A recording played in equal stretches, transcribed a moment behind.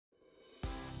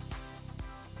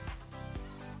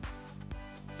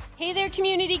Hey there,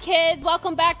 community kids.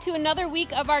 Welcome back to another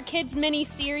week of our Kids Mini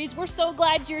Series. We're so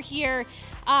glad you're here.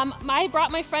 I brought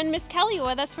my friend Miss Kelly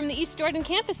with us from the East Jordan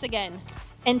campus again.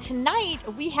 And tonight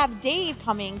we have Dave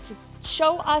coming to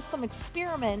show us some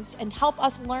experiments and help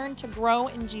us learn to grow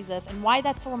in Jesus and why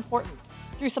that's so important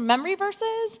through some memory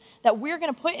verses that we're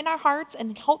going to put in our hearts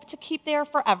and hope to keep there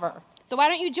forever. So why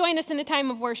don't you join us in a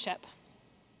time of worship?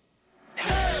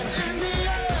 Hands in the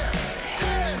air,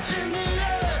 hands in the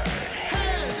air,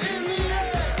 hands in the air.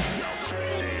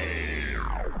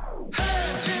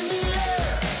 Hands in the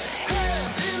air,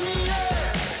 hands in the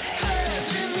air, hands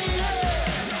in the air.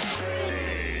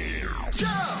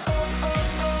 Jump!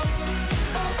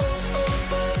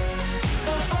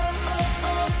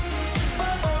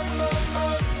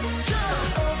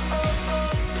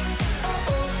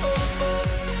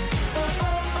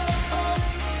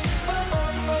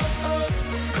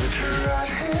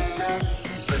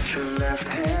 Put your left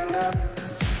hand up,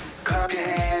 clap your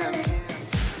hands,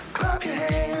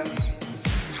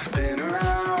 spin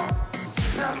around,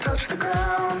 now touch the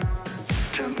ground,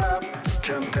 jump up,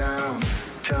 jump down,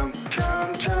 jump,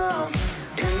 jump, jump,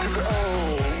 into the O,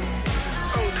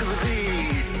 O to the V,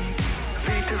 V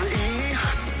to the E,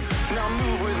 now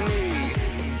move with me,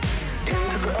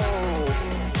 into the O,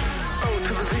 O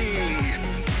to the V,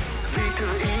 V to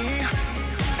the E,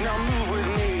 now move with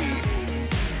me.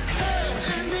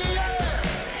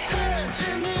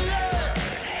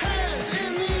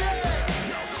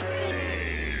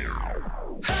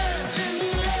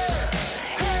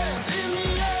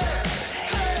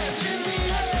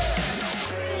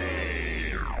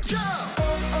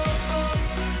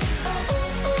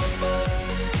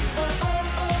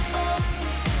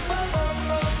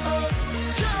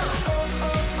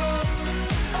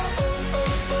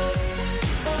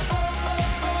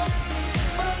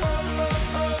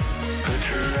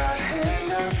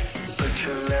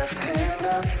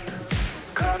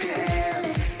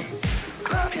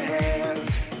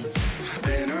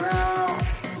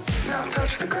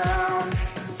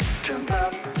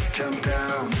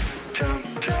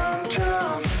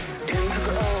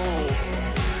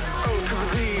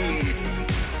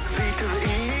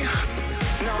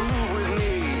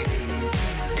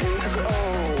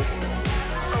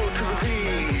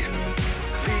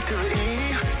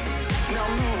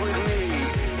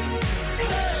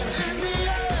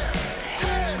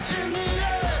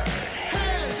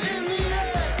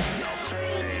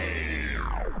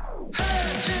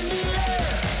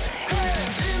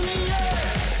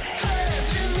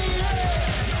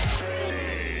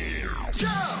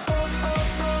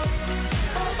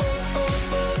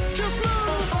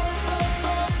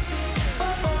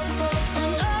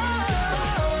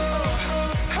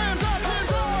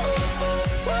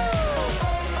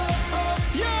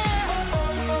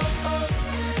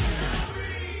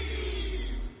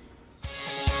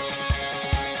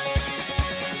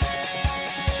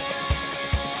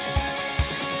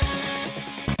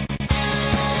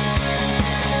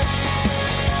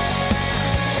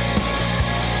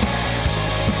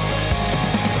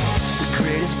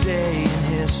 Day in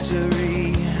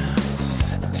history,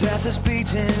 death has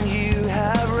beaten, you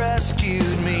have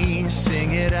rescued me.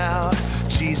 Sing it out,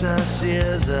 Jesus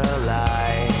is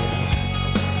alive.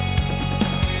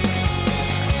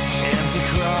 Empty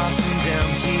cross and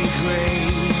empty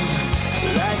grave,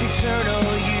 life eternal,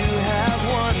 you have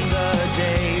won the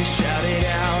day. Shout it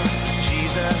out,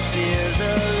 Jesus is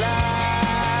alive.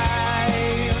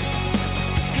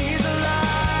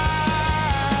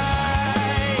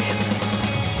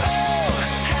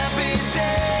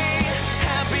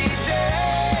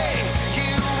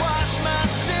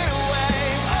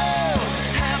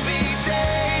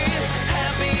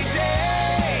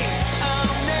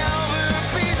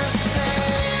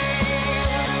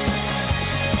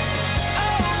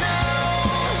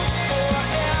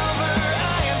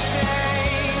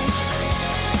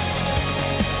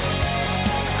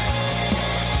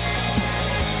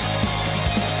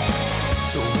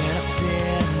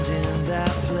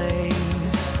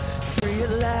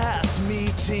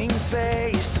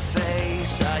 Face to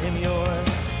face, I am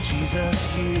yours, Jesus,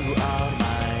 you are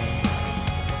mine.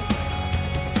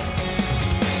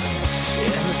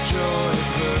 Endless joy,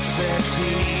 perfect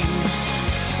peace,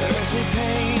 earthly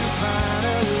pain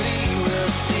finally will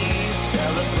cease.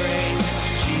 Celebrate,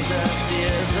 Jesus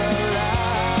is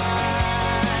alive.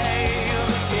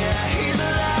 Yeah, he's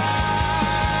alive.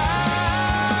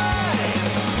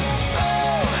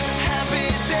 Oh, happy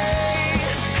day,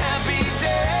 happy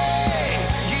day.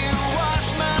 You wash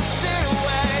my sin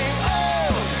away.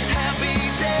 Oh, happy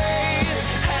day,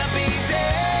 happy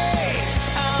day.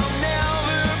 I'll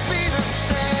never be the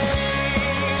same.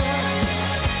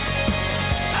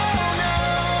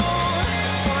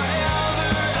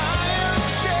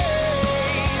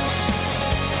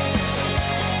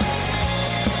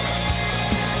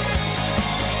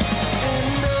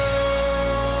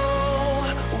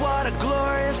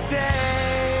 glorious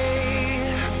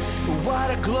day.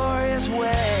 What a glorious way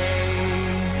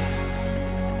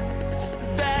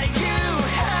that you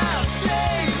have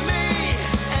saved me.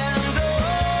 And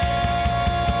oh,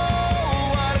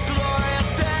 what a glorious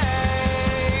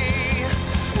day.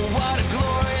 What a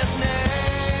glorious name.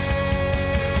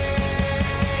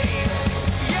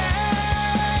 Yeah.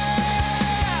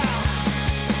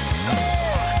 Oh,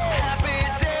 happy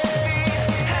day,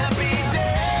 happy day.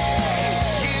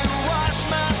 You wash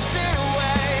my sin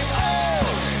away. Oh,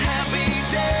 happy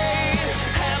day,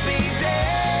 happy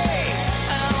day.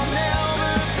 I'll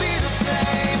never be the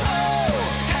same. Oh,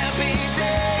 happy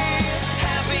day,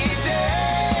 happy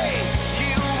day.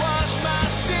 You wash my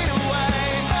sin away.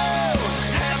 Oh,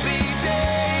 happy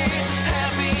day,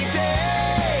 happy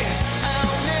day.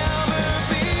 I'll never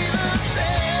be the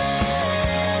same.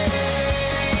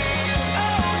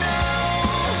 Oh no,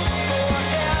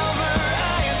 forever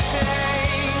I am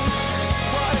changed.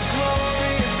 What a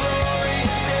glorious,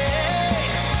 glorious day.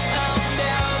 I'll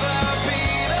never be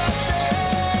the same.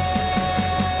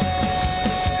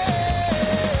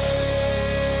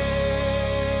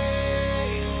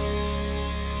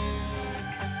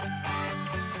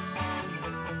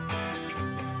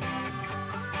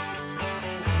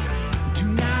 Do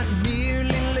not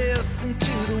merely listen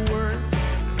to the word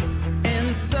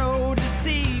and so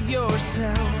deceive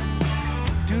yourself.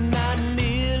 Do not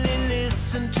merely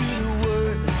listen to the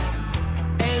word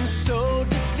and so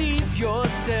deceive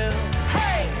yourself.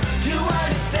 Hey, do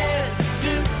what it says.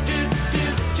 Do,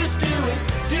 just do it.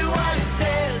 Do what it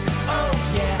says. Oh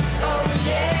yeah, oh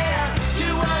yeah.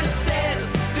 Do what it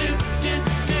says. Do,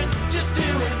 just do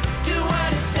it. Do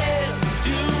what it says.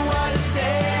 Do what it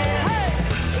says. Hey,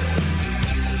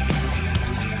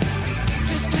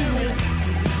 just do it.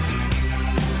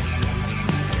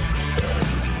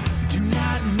 Do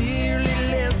not merely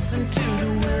listen to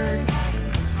the word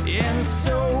and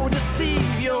so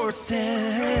deceive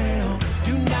yourself.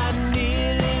 Do not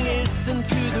merely listen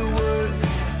to the word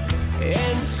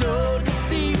and so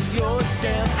deceive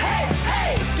yourself. Hey,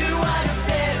 hey, do what it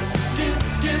says. Do,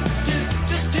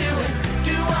 just do it.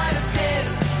 Do what it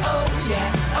says. Oh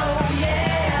yeah, oh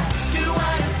yeah. Do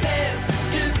what it says.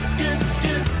 Do,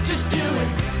 just do it.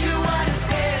 Do what it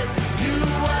says. Do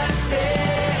what it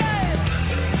says.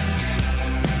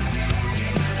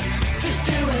 Just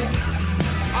do it.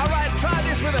 All right, try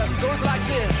this with us. Goes like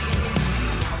this.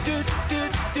 Do,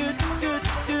 just do it. Do,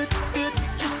 just do it.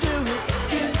 Just do it.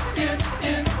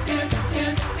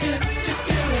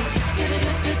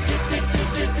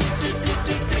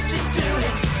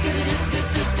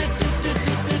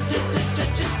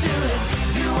 Just do it.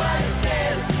 Do what it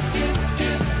says. Do,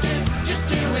 just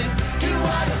do it. Do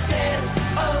what it says.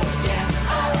 Oh yeah,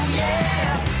 oh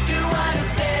yeah. Do what it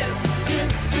says. Do,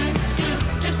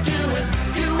 just do it.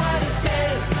 Do what it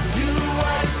says. Do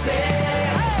what it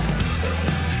says.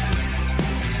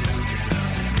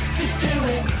 Just do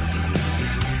it.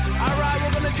 All right,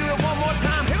 we're gonna do it one more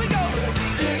time. Here we go.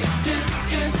 Just do it.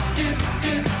 Just do it.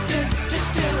 Just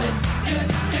do it. Just do it.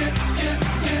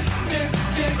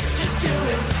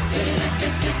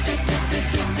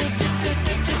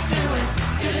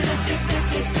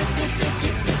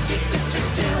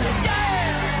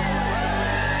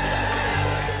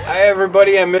 Hi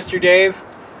everybody, I'm Mr. Dave,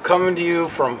 coming to you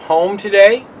from home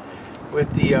today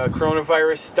with the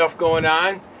coronavirus stuff going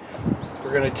on.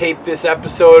 We're going to tape this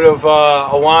episode of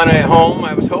Awana at home.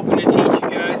 I was hoping to teach you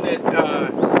guys at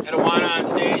Awana on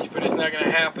stage, but it's not going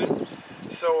to happen.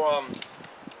 So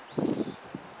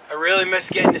I really miss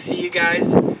getting to see you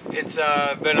guys. It's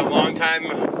been a long time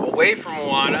away from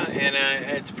Awana, and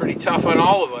it's pretty tough on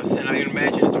all of us, and I can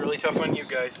imagine it's really tough on you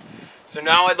guys. So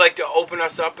now I'd like to open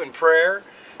us up in prayer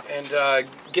and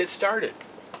get started.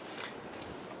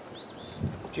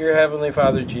 Dear Heavenly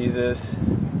Father Jesus,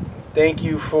 thank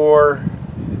you for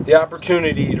the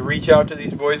opportunity to reach out to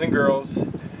these boys and girls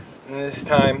in this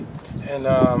time and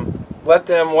let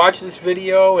them watch this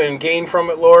video and gain from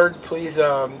it, Lord. Please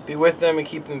be with them and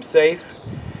keep them safe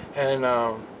and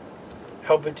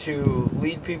help it to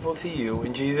lead people to you.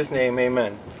 In Jesus' name,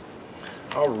 amen.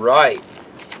 All right.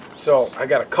 So I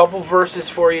got a couple verses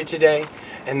for you today,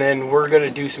 and then we're going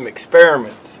to do some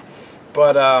experiments.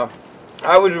 But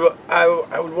I would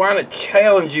want to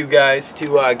challenge you guys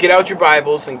to get out your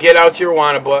Bibles and get out your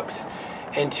Awana books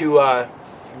and to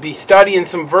be studying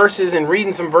some verses and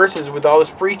reading some verses with all this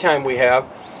free time we have.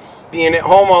 Being at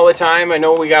home all the time, I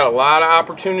know we got a lot of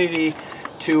opportunity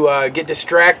to get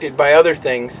distracted by other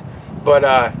things,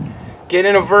 but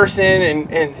getting a verse in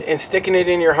and sticking it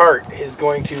in your heart is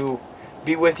going to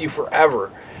be with you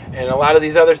forever. And a lot of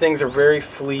these other things are very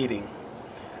fleeting.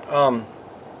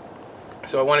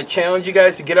 So I want to challenge you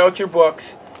guys to get out your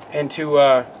books and to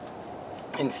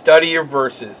and study your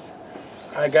verses.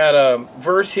 I got a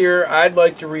verse here I'd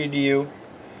like to read to you,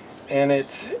 and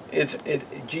this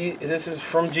is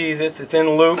from Jesus. It's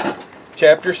in Luke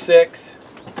chapter 6,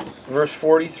 verse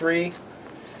 43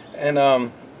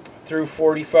 and through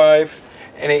 45.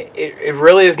 And it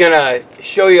really is going to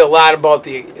show you a lot about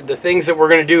the things that we're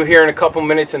going to do here in a couple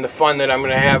minutes and the fun that I'm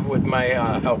going to have with my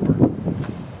helper.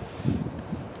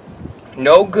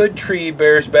 No good tree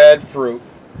bears bad fruit,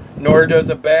 nor does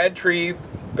a bad tree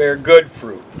bear good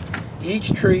fruit.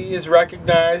 Each tree is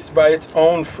recognized by its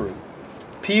own fruit.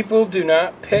 People do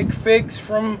not pick figs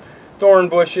from thorn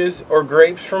bushes or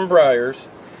grapes from briars.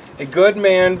 A good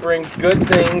man brings good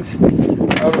things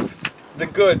out of the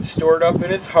good stored up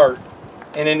in his heart,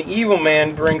 and an evil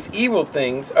man brings evil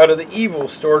things out of the evil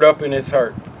stored up in his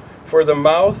heart. For the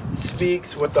mouth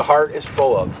speaks what the heart is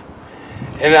full of.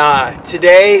 And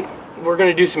today we're going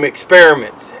to do some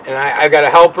experiments. And I've got a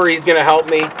helper. He's going to help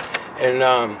me. And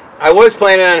I was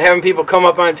planning on having people come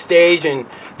up on stage and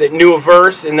that knew a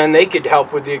verse, and then they could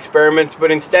help with the experiments.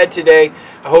 But instead today,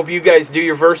 I hope you guys do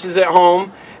your verses at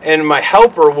home. And my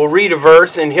helper will read a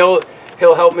verse, and he'll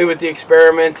help me with the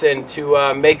experiments and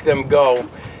to make them go.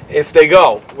 If they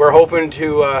go, we're hoping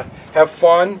to have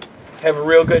fun, have a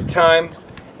real good time,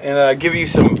 and give you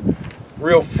some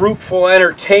real fruitful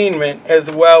entertainment,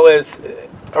 as well as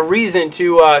a reason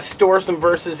to store some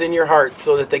verses in your heart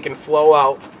so that they can flow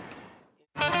out.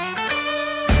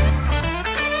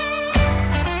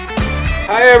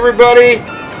 Hi everybody,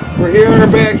 we're here in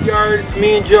our backyard. It's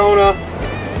me and Jonah,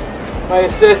 my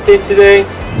assistant today.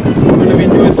 We're going to be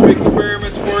doing some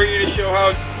experiments for you to show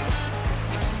how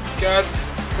God's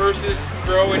verses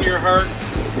grow in your heart,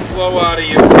 flow out of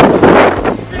you.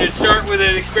 We're going to start with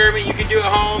an experiment you can do at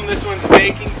home. This one's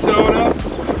baking soda.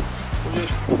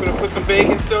 We're going to put some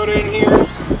baking soda in here.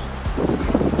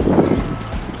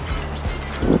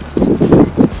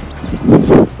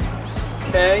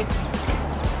 Okay.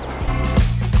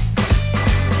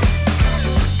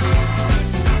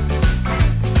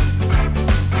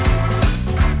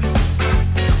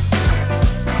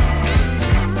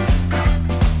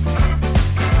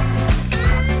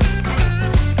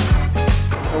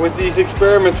 With these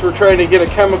experiments, we're trying to get a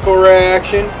chemical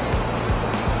reaction.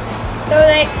 So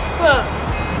they explode.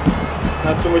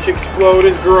 Not so much explode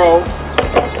as grow.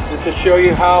 Just to show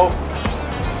you how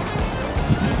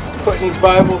putting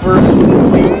Bible verses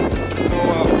in you.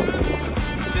 So,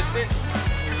 assistant,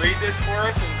 can you read this for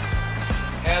us and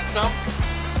add some?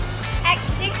 Acts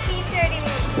 16:31.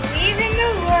 Believe in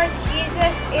the Lord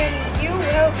Jesus and you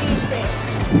will be saved.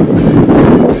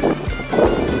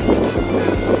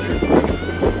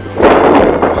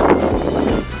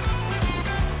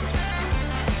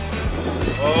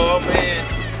 Oh man.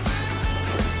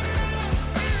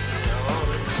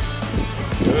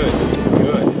 Good.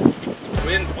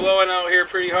 Wind's blowing out here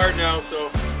pretty hard now, so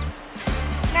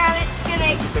Now it's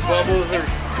gonna explode. the bubbles are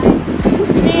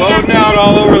exploding out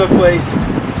all over the place.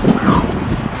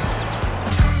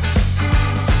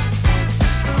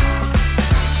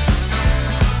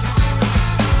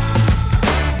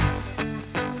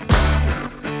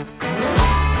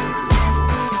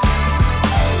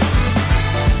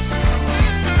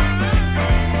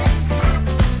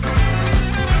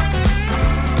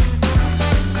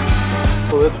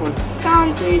 This one.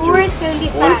 Psalms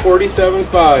 475.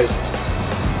 147:5.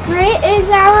 Great is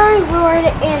our Lord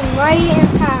and mighty in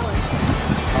power.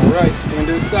 Alright, stand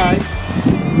to the side.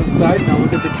 To the side, now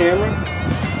look at the camera.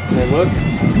 And look,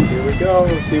 here we go.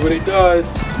 Let's see what it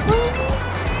does.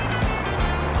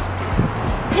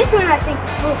 This one I think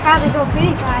will probably go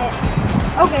pretty quiet.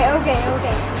 Okay.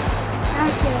 Now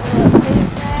it's gonna go pretty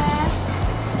fast.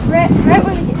 Right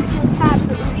when it gets to the top, it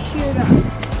will shoot up.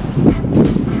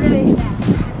 Really fast.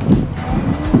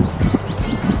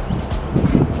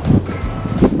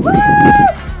 Woo!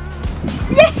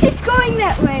 Yes, it's going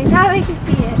that way. Now they can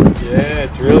see it. Yeah,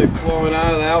 it's really flowing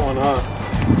out of that one, huh?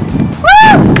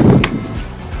 Woo!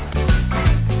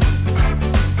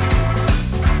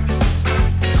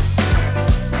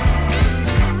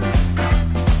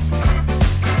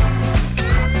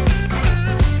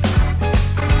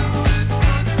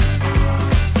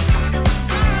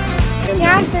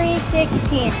 John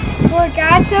 3:16. For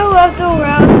God so loved the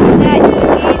world that he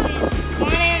gave his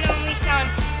one and only Son,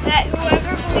 that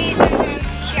whoever believes in him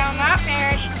shall not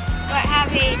perish, but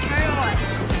have eternal life.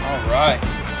 Alright.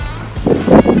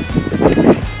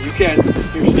 You can.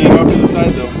 Here, stand off to the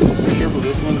side though. Be careful,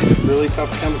 this one's a really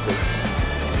tough chemical.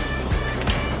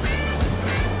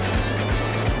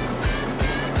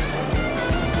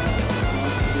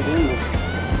 Let's get in there.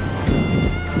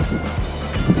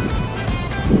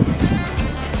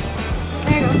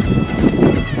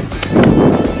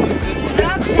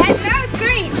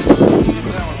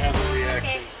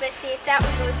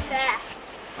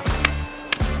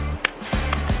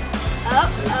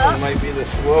 This one might be the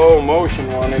slow motion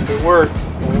one if it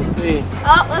works. We'll see.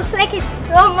 Oh, looks like it's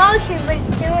slow motion, but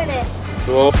it's doing it.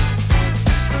 Slow.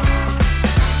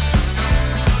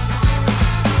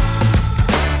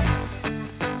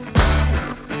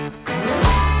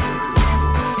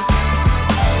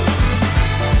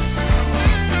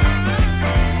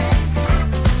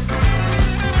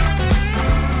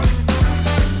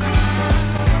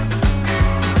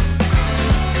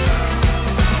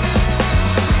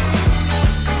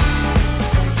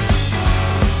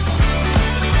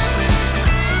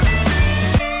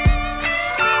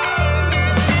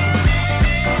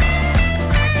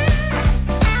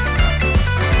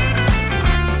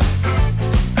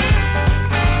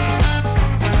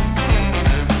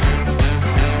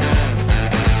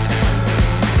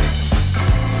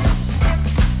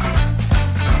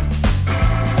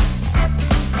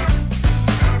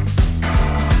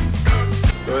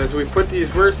 As we put these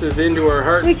verses into our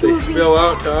hearts, they spill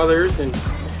out to others and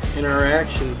in our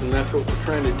actions, and that's what we're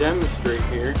trying to demonstrate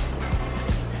here.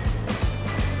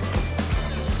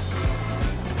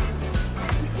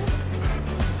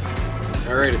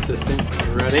 All right, assistant,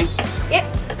 you ready? Yep.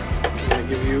 I'm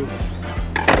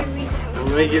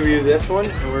gonna give you this one,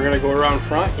 and we're gonna go around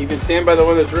front. You can stand by the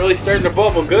one that's really starting to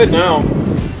bubble good now.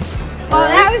 Oh, right.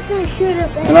 That one's going to shoot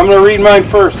up there. And I'm going to read mine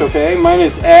first, okay? Mine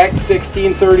is Acts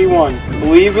 16:31.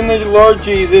 Believe in the Lord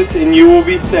Jesus and you will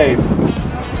be saved.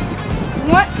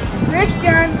 What? 1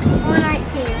 John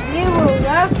 4:19. You will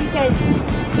love because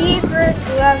he first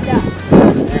loved us.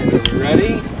 Alright, you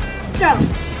ready? Go.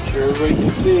 Sure everybody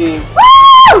can see.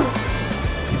 Woo!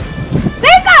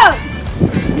 There it goes!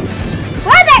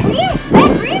 Wow, that green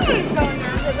one's going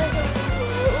on.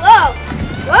 Whoa!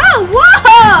 Whoa!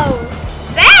 Whoa!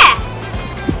 That!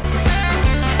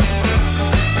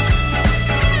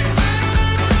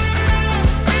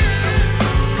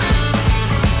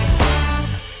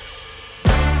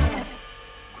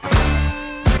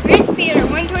 Peter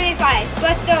 1:25.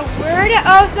 But the word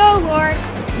of the Lord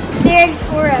stands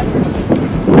forever.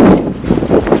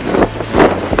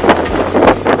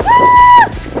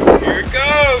 Woo! Here it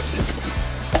goes.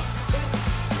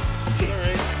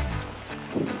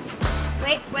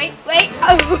 Wait.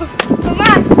 Oh, come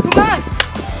on.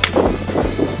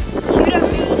 Shoot up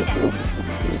mini set.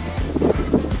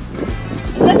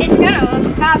 Look, it's gonna look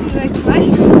probably like a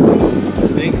mushroom.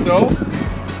 Think so?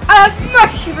 A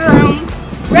mushroom.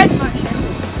 Red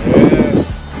mushroom.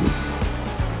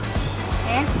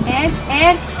 Yeah.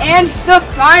 And the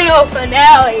final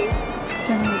finale.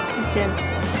 Turn this switch in.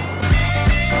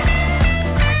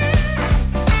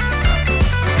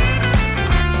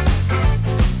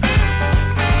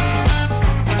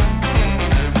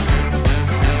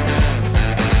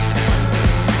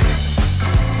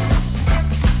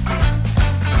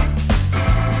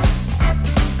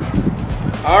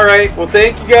 All right, well,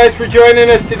 thank you guys for joining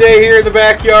us today here in the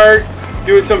backyard,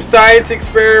 doing some science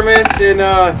experiments and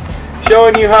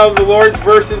showing you how the Lord's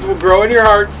verses will grow in your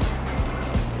hearts.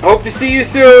 Hope to see you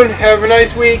soon. Have a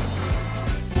nice week.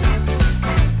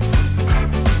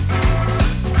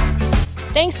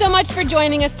 Thanks so much for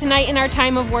joining us tonight in our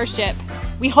time of worship.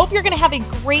 We hope you're going to have a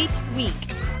great week.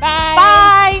 Bye.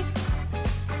 Bye.